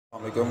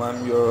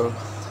I'm your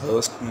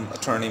host,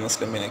 attorney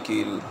Muslim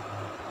Akil.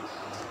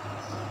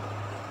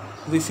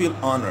 We feel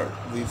honored.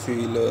 We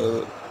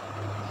feel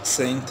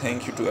saying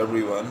thank you to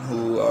everyone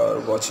who are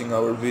watching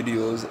our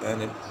videos,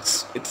 and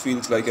it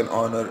feels like an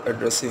honor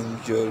addressing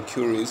your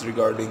queries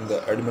regarding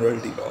the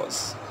Admiralty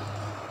laws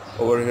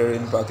over here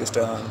in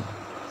Pakistan.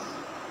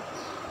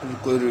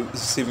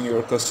 Receiving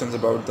your questions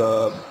about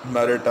the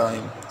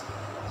maritime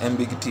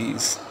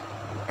ambiguities,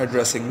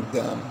 addressing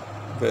them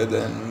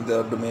within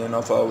the domain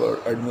of our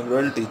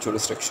Admiralty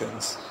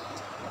jurisdictions.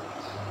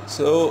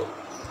 So,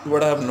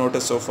 what I have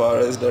noticed so far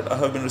is that I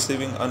have been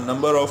receiving a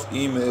number of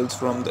emails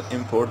from the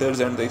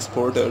importers and the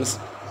exporters,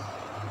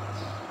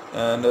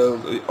 and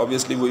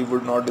obviously we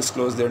would not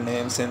disclose their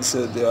names since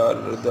they are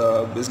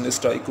the business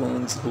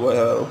tycoons who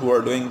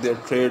are doing their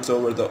trades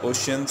over the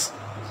oceans,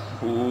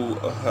 who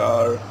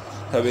are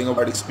having a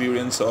bad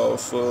experience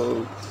of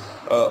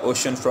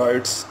ocean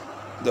freights,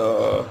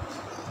 the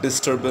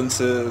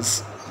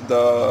disturbances,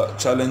 the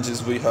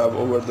challenges we have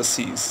over the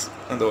seas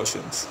and the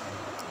oceans.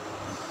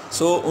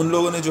 सो उन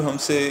लोगों ने जो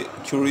हमसे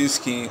curies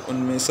की,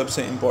 उनमें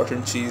सबसे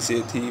important चीज़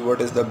ये थी,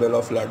 what is the bill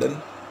of Laden,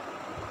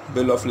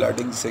 bill of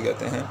लाडिंग जिसे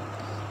कहते हैं,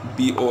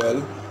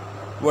 BOL,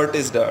 व्हाट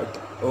इज़ दैट,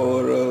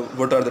 और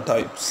व्हाट आर द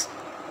टाइप्स.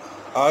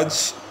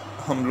 आज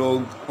हम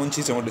लोग उन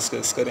चीज़ों को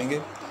डिस्कस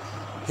करेंगे.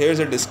 Here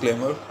is a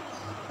disclaimer,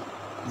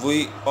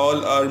 we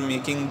all are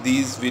making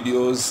these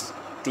videos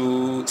to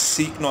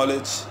seek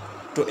knowledge,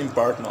 to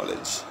impart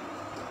knowledge.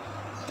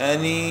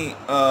 Any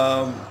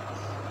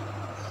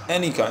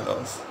kind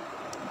of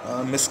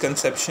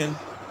misconception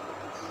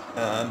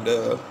and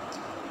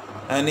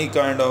any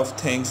kind of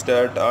things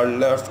that are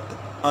left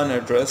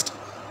unaddressed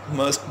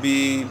must be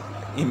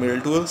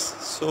emailed to us,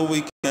 so we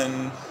can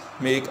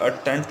make a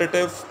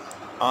tentative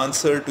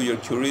answer to your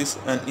queries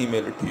and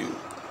email it to you.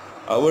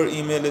 Our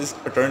email is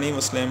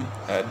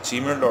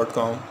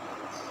attorneymuslim@gmail.com,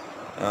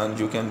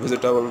 and you can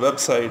visit our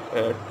website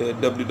at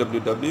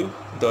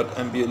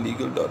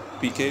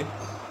www.mbalegal.pk.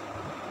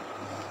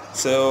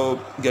 So,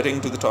 getting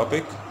to the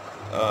topic,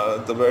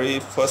 the very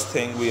first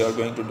thing we are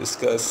going to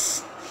discuss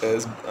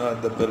is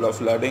the bill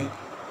of lading.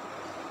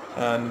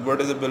 And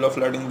what is a bill of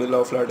lading? Bill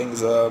of lading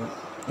is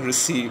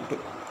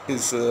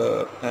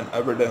an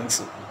evidence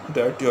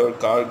that your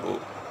cargo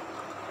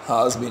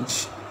has been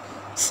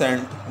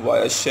sent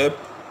via ship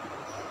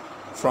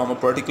from a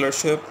particular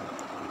ship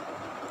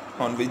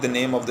on which the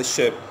name of the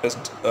ship is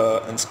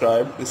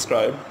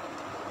described,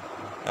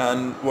 and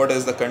what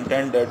is the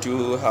content that you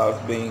have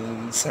been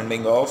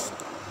sending off,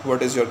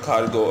 what is your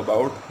cargo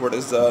about, what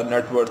is the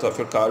net worth of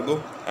your cargo,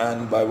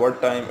 and by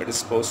what time it is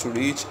supposed to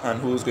reach,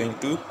 and who is going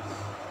to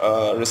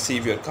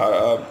receive your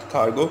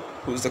cargo,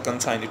 who is the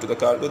consignee to the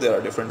cargo. There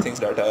are different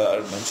things that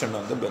are mentioned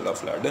on the bill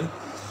of lading.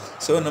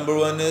 So number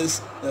one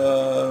is,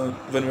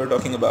 when we are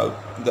talking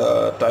about the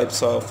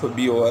types of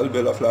BOL,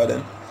 bill of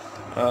lading,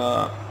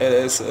 it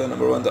is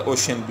number one, the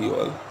ocean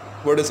BOL.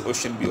 What is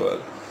ocean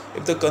BOL?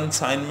 If the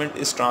consignment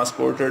is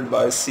transported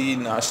by sea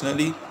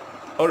nationally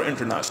or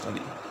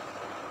internationally,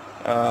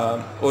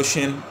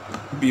 ocean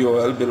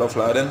BOL, bill of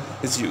lading,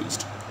 is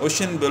used.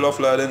 Ocean bill of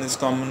lading is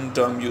common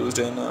term used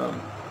in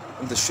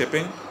the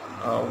shipping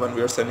when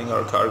we are sending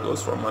our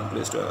cargoes from one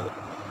place to another.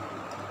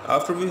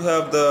 After we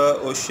have the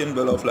ocean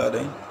bill of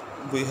lading,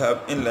 we have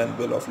inland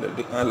bill of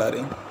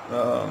lading.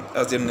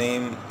 As the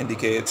name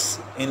indicates,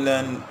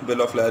 inland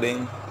bill of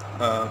lading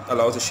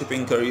allows a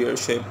shipping carrier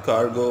ship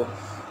cargo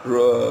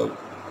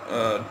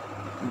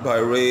by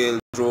rail,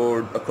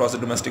 road, across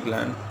the domestic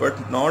land, but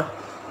not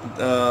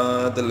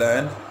the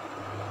land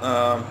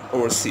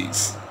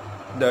overseas.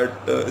 That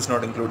is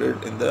not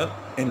included in the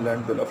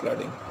inland bill of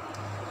lading.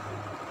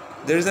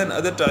 There is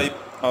another type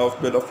of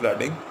bill of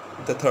lading,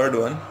 the third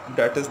one,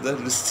 that is the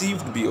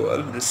received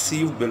BOL,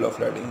 received bill of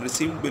lading.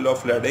 Received bill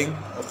of lading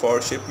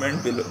for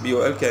shipment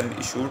BOL can be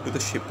issued to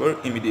the shipper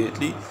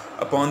immediately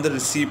upon the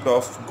receipt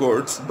of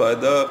goods by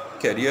the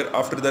carrier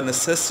after the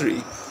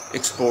necessary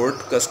export,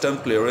 custom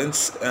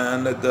clearance,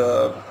 and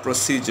the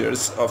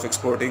procedures of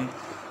exporting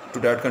to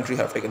that country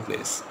have taken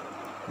place.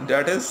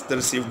 That is the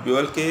received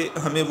BOL के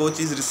हमें वो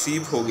चीज़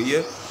receive हो गई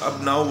है. अब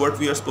now what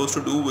we are supposed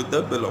to do with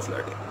the bill of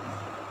lading.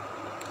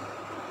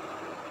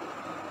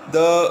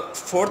 The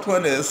fourth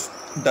one is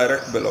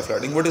direct bill of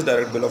lading. What is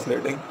direct bill of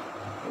lading?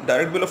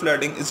 Direct bill of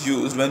lading is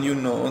used when you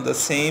know the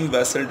same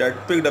vessel that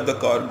picked up the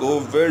cargo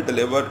will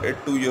deliver it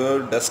to your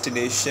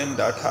destination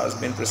that has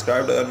been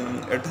prescribed, and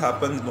it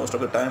happens most of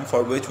the time,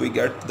 for which we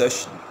get the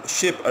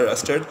ship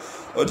arrested.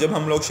 और जब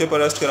हम लोग ship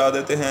arrest करा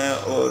देते हैं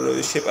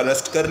और ship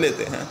arrest कर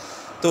लेते हैं,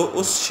 तो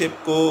उस शिप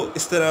को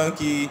इस तरह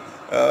की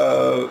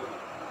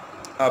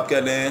आप कह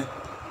लें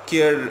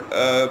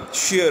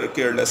शेयर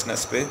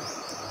केयरलेसनेस पे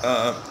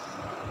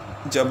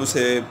जब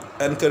उसे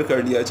एंकर कर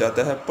लिया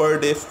जाता है, पर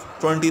डे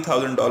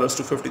 $20,000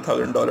 to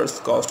 $50,000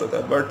 कॉस्ट होता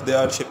है. But they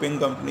are shipping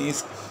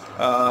companies,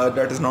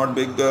 that is not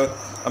big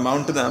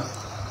amount to them,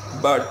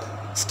 but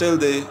still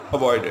they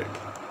avoid it.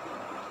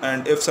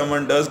 And if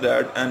someone does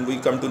that, and we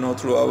come to know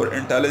through our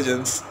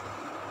intelligence,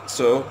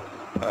 so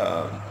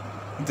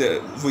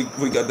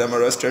we got them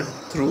arrested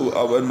through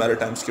our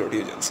maritime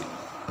security agency.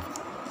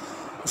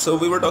 So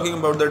we were talking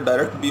about the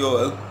direct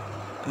BOL.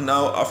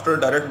 Now after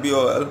direct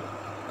BOL,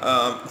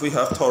 we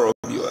have thorough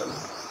BOL.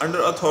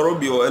 Under a thorough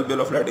BOL,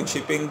 bill of lading,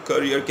 shipping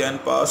carrier can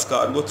pass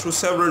cargo through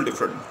several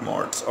different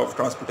modes of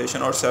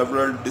transportation or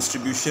several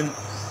distribution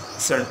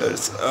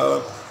centers.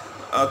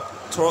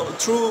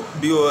 Through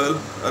BOL,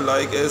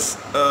 like is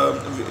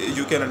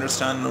you can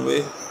understand in a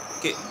way,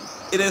 okay,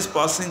 it is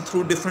passing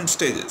through different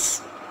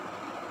stages.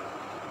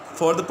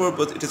 For the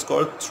purpose, it is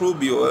called through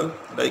BOL.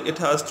 Like it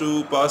has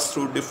to pass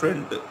through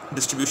different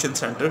distribution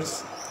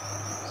centers,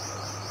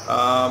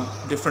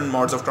 different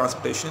modes of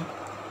transportation,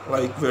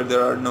 like where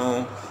there are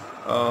no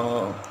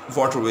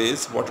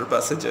waterways, water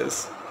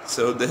passages,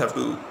 so they have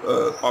to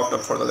opt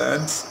up for the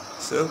lands.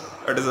 So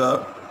it is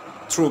a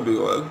through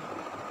BOL.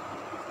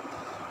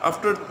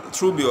 After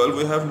through BOL,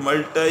 we have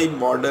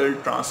multi-modal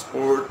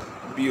transport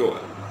BOL.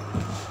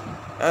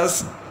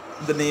 As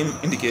the name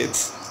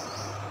indicates,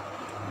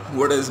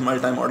 what is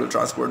multi-modal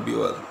transport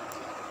BOL?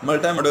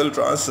 Multi-modal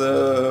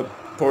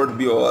transport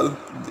BOL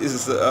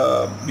is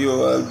a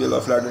BOL, bill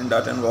of lading,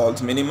 that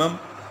involves minimum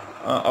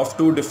of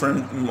two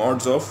different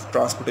modes of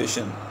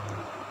transportation.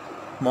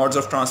 Modes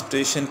of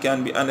transportation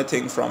can be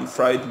anything from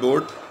freight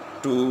boat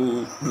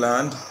to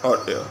land or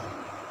air.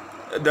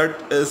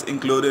 That is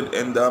included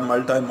in the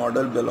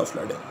multi-modal bill of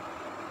lading.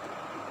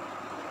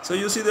 So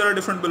you see there are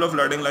different bill of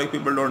lading, like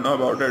people don't know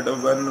about it.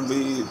 When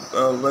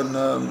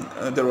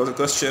there was a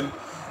question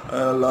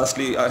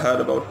lastly I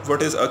had about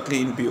what is a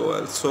clean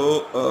BOL.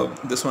 So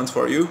this one's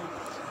for you.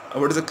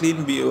 What is a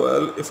clean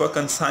BOL? If a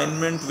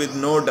consignment with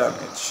no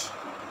damage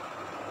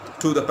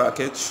to the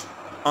package,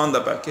 on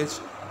the package,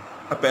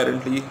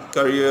 apparently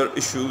carrier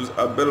issues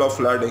a bill of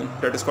lading,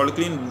 that is called a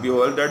clean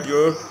BOL, that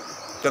your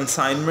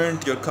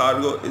consignment, your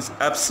cargo is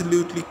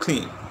absolutely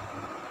clean.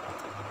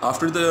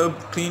 After the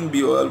clean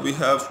BOL, we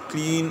have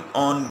clean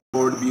on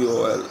board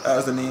BOL.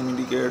 As the name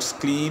indicates,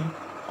 clean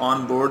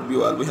on board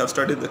BOL. We have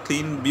studied the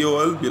clean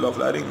BOL, bill of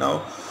lading.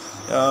 Now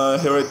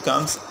here it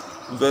comes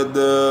with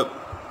the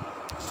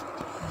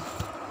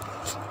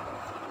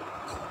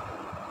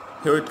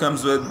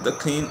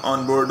clean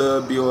on board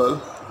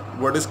BOL.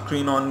 What is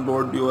clean on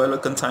board BOL? A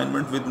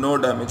consignment with no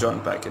damage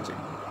on packaging.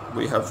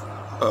 We have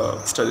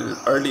studied it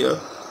earlier,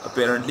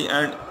 apparently.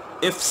 And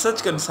if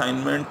such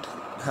consignment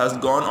has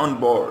gone on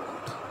board,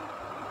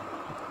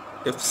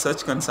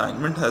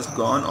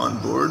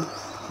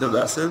 the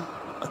vessel,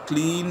 a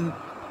clean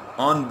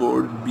on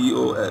board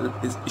BOL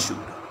is issued.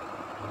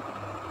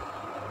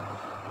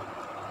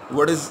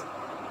 What is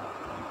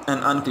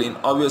an unclean?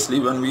 Obviously,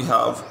 when we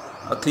have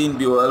a clean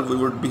BOL, we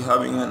would be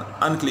having an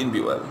unclean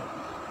BOL.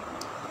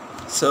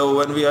 So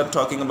when we are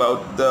talking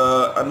about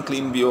the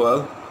unclean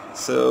BOL,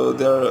 so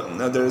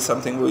there is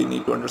something we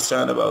need to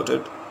understand about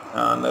it,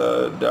 and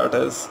that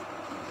is,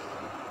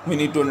 we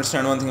need to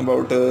understand one thing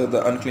about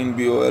the unclean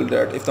BOL,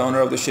 that if the owner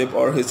of the ship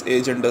or his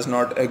agent does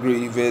not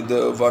agree with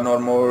one or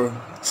more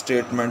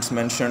statements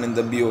mentioned in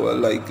the BOL,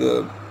 like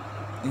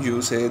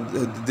you say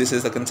this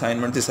is a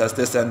consignment, this has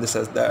this and this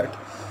has that,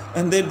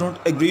 and they don't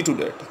agree to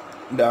that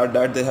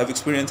they have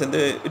experience, and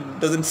it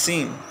doesn't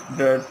seem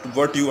that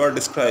what you are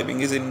describing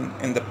is in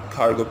the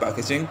cargo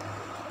packaging,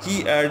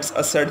 he adds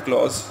a said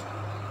clause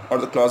or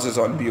the clauses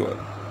on BOL.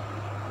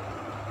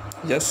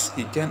 Yes,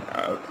 he can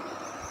add.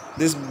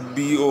 This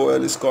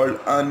BOL is called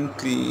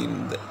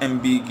unclean, the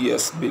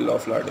ambiguous bill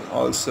of lading.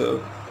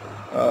 Also,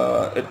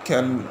 it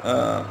can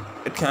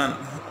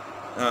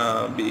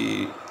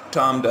be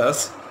termed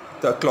as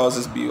the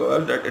clauses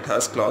BOL, that it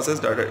has clauses,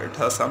 that it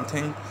has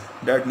something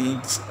that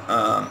needs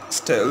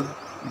still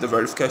the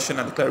verification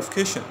and the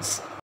clarifications.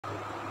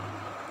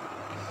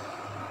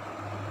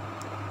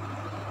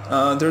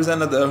 There's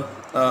another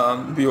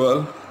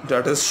BOL,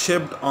 that is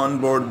shipped on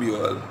board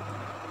BOL.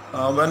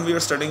 When we are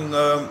studying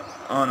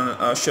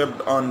on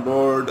shipped on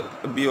board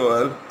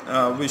BOL,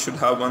 we should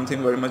have one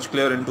thing very much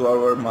clear into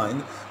our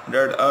mind,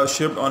 that a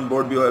shipped on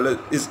board BOL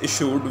is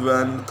issued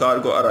when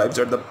cargo arrives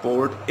at the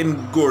port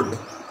in good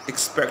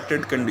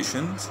expected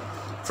conditions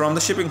from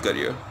the shipping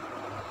carrier.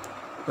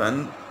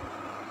 When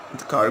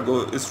the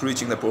cargo is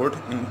reaching the port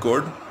in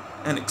good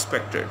and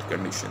expected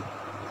condition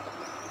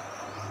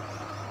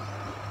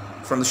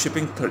from the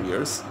shipping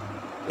carriers,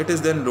 it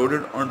is then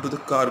loaded onto the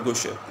cargo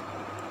ship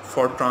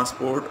for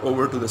transport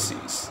over to the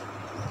seas.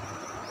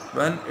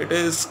 When it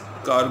is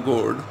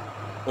cargoed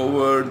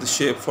over the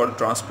ship for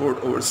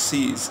transport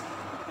overseas,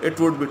 it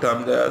would be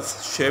termed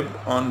as shipped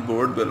on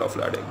board bill of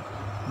lading,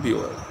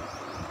 BOL.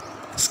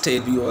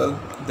 Stale BOL.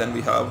 Then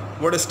we have,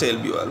 what is stale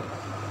BOL?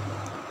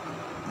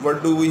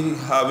 What do we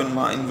have in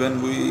mind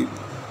when we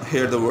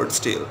hear the word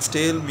stale?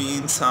 Stale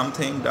means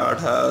something that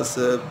has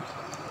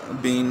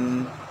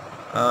been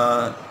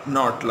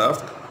not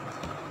left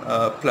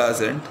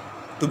pleasant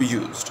to be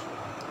used.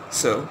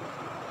 So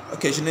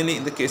occasionally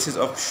in the cases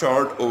of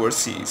short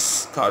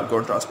overseas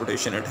cargo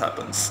transportation, it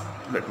happens.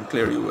 Let me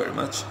clear you very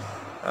much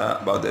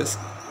about this.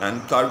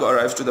 And cargo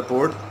arrives to the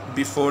port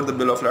before the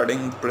bill of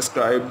lading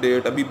prescribed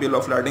date, अभी bill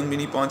of lading भी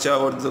नहीं पहुंचा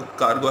और the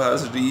cargo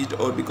has reached,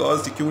 और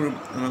because क्यों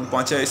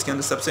पहुंचा, इसके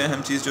अंदर सबसे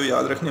अहम चीज़ जो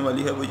याद रखने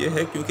वाली है वो ये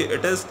है क्योंकि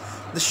it is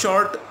the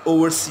short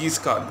overseas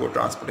cargo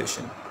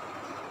transportation.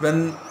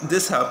 When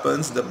this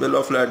happens, the bill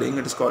of lading,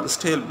 it is called a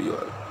stale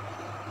BOL.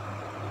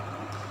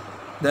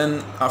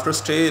 Then after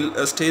stale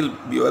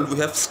BOL, we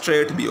have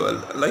straight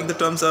BOL. Like the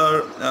terms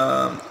are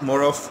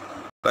more of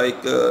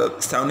like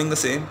sounding the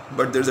same,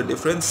 but there's a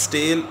difference.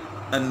 Stale,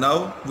 and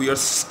now we are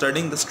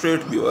studying the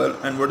straight BOL.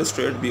 And what is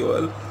straight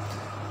BOL?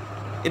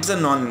 It's a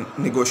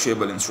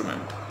non-negotiable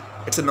instrument.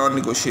 It's a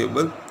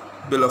non-negotiable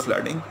bill of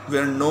lading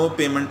where no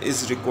payment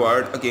is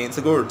required against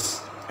the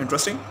goods.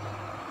 Interesting?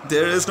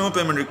 There is no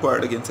payment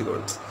required against the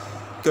goods.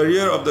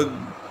 Courier of the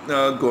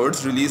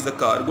goods release the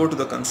cargo to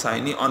the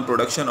consignee on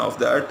production of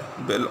that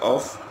bill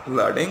of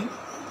lading,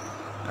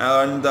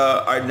 and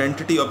the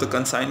identity of the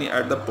consignee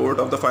at the port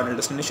of the final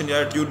destination.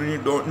 Yet you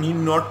don't need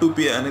not to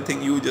pay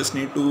anything. You just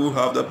need to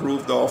have the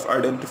proof of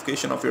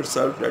identification of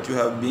yourself that you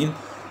have been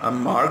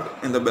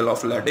marked in the bill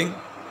of lading,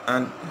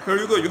 and here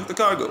you go, you have the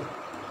cargo,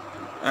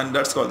 and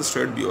that's called the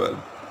straight BOL.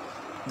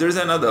 There is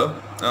another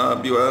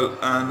BOL,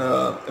 and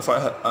if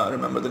I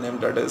remember the name,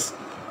 that is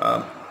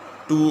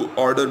to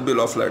order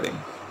bill of lading.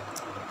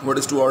 What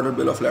is to order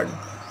bill of lading?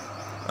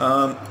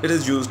 It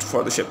is used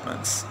for the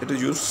shipments. It is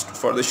used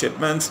for the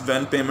shipments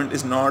when payment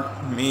is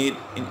not made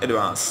in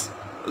advance.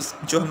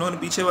 जो हम लोगों ने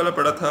पीछे वाला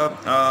पढ़ा था,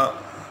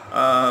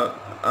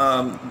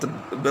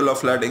 the bill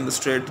of lading, the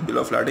straight bill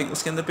of lading,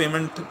 उसके अंदर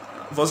payment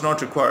was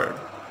not required.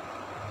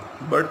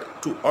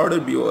 But to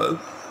order BOL,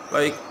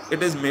 like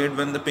it is made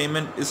when the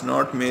payment is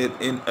not made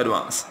in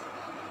advance.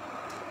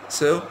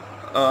 So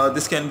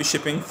this can be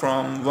shipping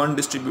from one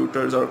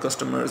distributors or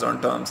customers on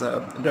terms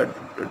that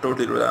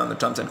totally rely on the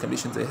terms and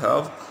conditions they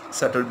have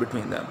settled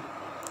between them.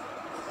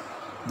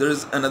 There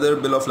is another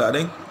bill of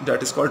lading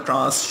that is called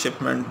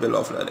transshipment bill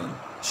of lading.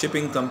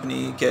 Shipping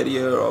company,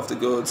 carrier of the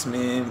goods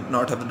may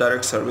not have the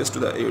direct service to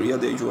the area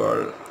that you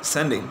are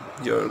sending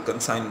your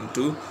consignment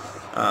to.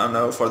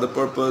 Now for the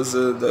purpose,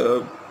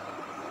 the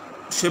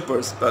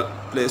shippers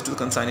place to the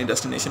consignee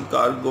destination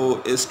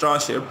cargo is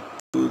transshipped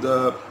to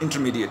the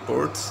intermediate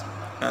ports,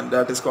 and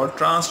that is called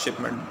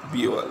transshipment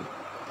BOL.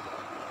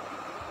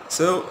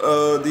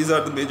 So these are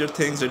the major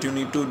things that you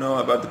need to know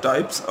about the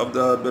types of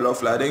the bill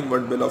of lading,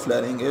 what bill of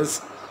lading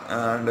is,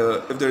 and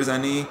if there is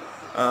any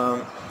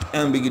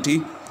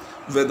ambiguity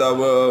with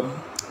our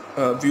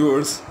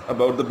viewers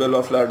about the bill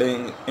of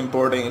lading,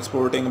 importing,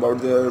 exporting, about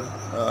their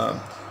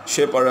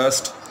ship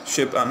arrest,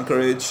 ship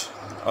anchorage,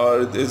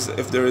 or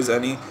if there is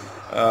any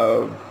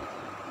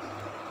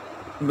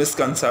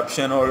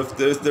misconception, or if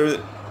there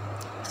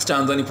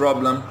stands any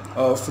problem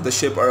of the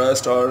ship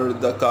arrest or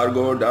the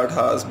cargo that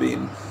has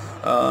been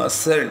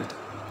sent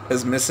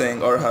is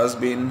missing or has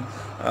been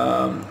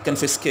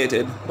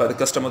confiscated by the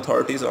custom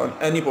authorities on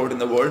any port in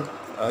the world,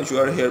 you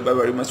are hereby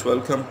very much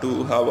welcome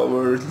to have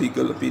our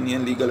legal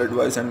opinion, legal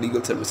advice and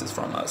legal services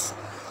from us.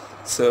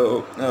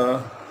 So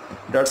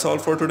that's all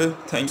for today.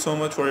 Thanks so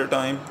much for your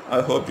time.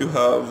 I hope you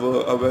have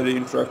a very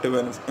interactive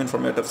and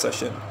informative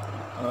session.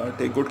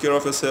 Take good care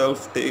of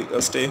yourself,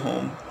 stay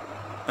home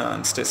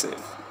and stay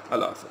safe.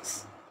 Allah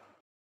Hafiz.